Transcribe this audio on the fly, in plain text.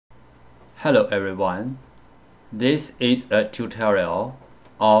Hello everyone, this is a tutorial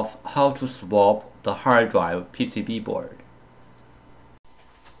of how to swap the hard drive PCB board.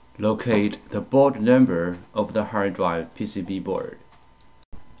 Locate the board number of the hard drive PCB board.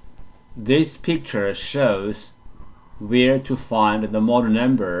 This picture shows where to find the model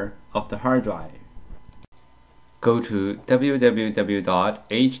number of the hard drive. Go to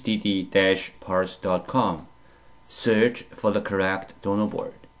www.hdd-parts.com. Search for the correct donor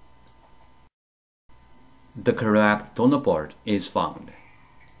board. The correct donor board is found.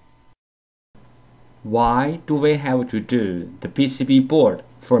 Why do we have to do the PCB board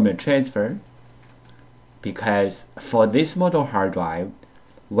firmware transfer? Because for this model hard drive,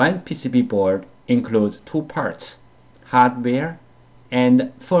 one PCB board includes two parts, hardware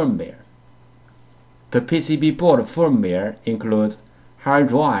and firmware. The PCB board firmware includes hard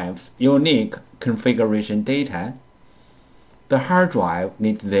drive's unique configuration data. The hard drive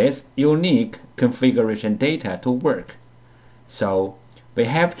needs this unique configuration data to work, so we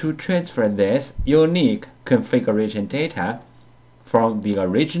have to transfer this unique configuration data from the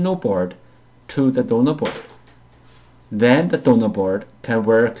original board to the donor board. Then the donor board can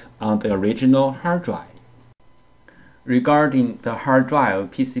work on the original hard drive. Regarding the hard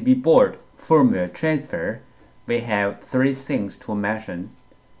drive PCB board firmware transfer, we have three things to mention.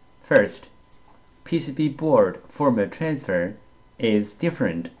 First, PCB board firmware transfer is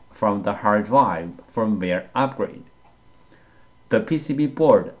different from the hard drive firmware upgrade. The PCB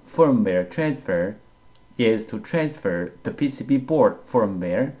board firmware transfer is to transfer the PCB board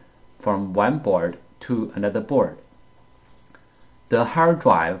firmware from one board to another board. The hard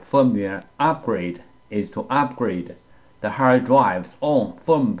drive firmware upgrade is to upgrade the hard drive's own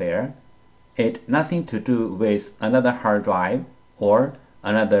firmware. It has nothing to do with another hard drive or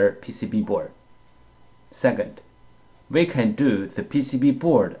another PCB board. Second, we can do the PCB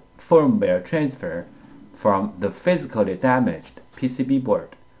board firmware transfer from the physically damaged PCB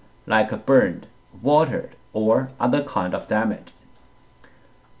board, like burned, watered, or other kind of damage.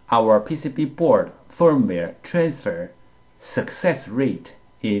 Our PCB board firmware transfer success rate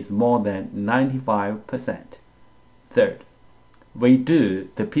is more than 95%. Third, we do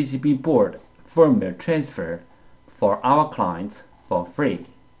the PCB board firmware transfer for our clients for free.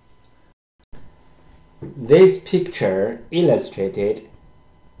 This picture illustrated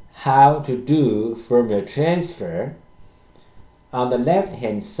how to do firmware transfer. On the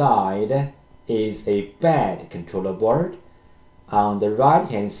left-hand side is a bad controller board. On the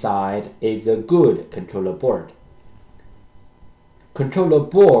right-hand side is a good controller board. Controller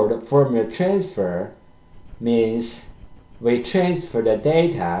board firmware transfer means we transfer the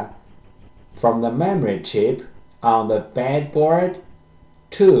data from the memory chip on the bad board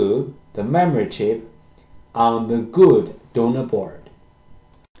to the memory chip on the good donor board.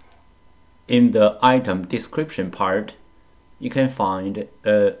 In the item description part, you can find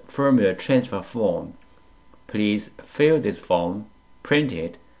a firmware transfer form. Please fill this form, print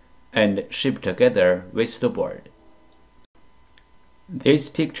it, and ship together with the board. This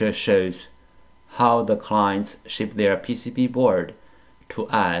picture shows how the clients ship their PCB board to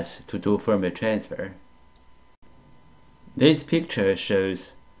us to do firmware transfer. This picture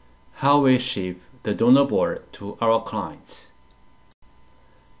shows how we ship the donor board to our clients.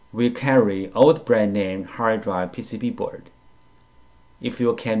 We carry old brand name hard drive PCB board. If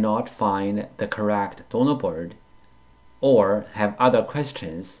you cannot find the correct donor board or have other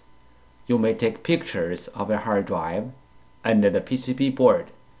questions, you may take pictures of a hard drive and the PCB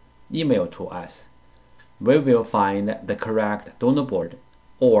board, email to us. We will find the correct donor board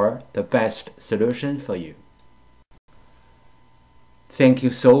or the best solution for you. Thank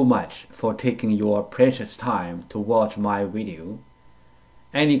you so much for taking your precious time to watch my video.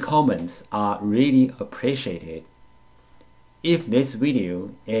 Any comments are really appreciated. If this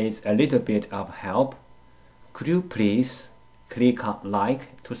video is a little bit of help, could you please click on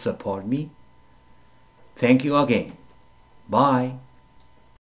like to support me? Thank you again. Bye.